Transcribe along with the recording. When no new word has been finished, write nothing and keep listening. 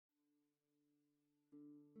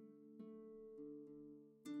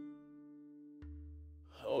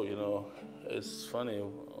It's funny,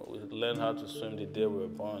 we learned how to swim the day we were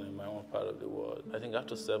born in my own part of the world. I think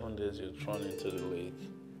after 7 days, you're thrown into the lake,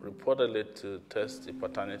 reportedly to test the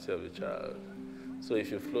paternity of the child. So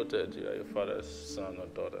if you floated, you are your father's son or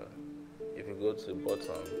daughter. If you go to the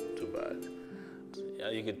bottom, too bad. Yeah,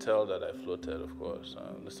 you could tell that I floated, of course.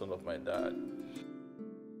 I'm the son of my dad.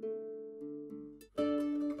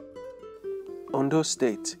 Ondo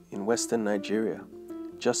State in western Nigeria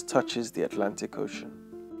just touches the Atlantic Ocean.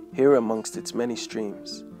 Here amongst its many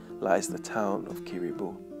streams lies the town of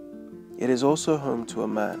Kiribo. It is also home to a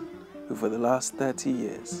man who for the last 30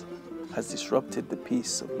 years has disrupted the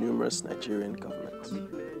peace of numerous Nigerian governments.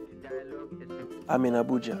 I'm in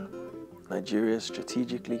Abuja, Nigeria's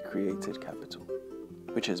strategically created capital,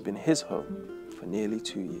 which has been his home for nearly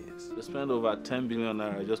 2 years. They spent over 10 billion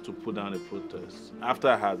naira just to put down a protest after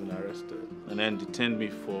I had been arrested, and then detained me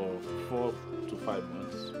for 4 to 5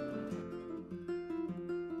 months.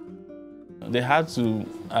 They had to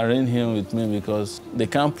arraign him with me because they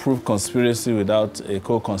can't prove conspiracy without a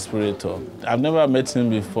co-conspirator. I've never met him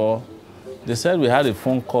before. They said we had a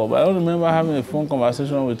phone call, but I don't remember having a phone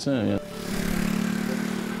conversation with him.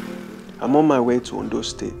 I'm on my way to Ondo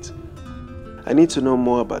State. I need to know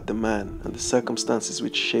more about the man and the circumstances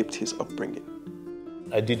which shaped his upbringing.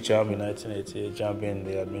 I did JAMB in 1988, JAMB in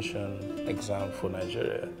the admission exam for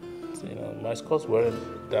Nigeria. My scores weren't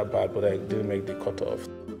that bad, but I didn't make the cutoff.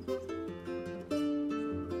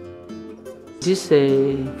 This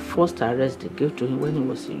first arrest they gave to him when he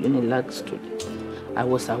was a UNILAG student, I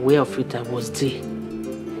was aware of it, I was there.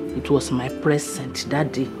 It was my present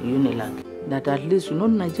that day, UNILAG, that at least,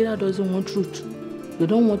 Nigeria doesn't want truth. They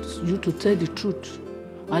don't want you to tell the truth.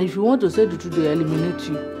 And if you want to say the truth, they eliminate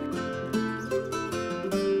you.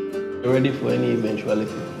 You're ready for any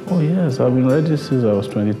eventuality? Oh yes, I've been ready since I was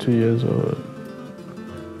 22 years old.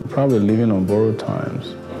 I'm probably living on borrowed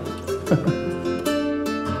times.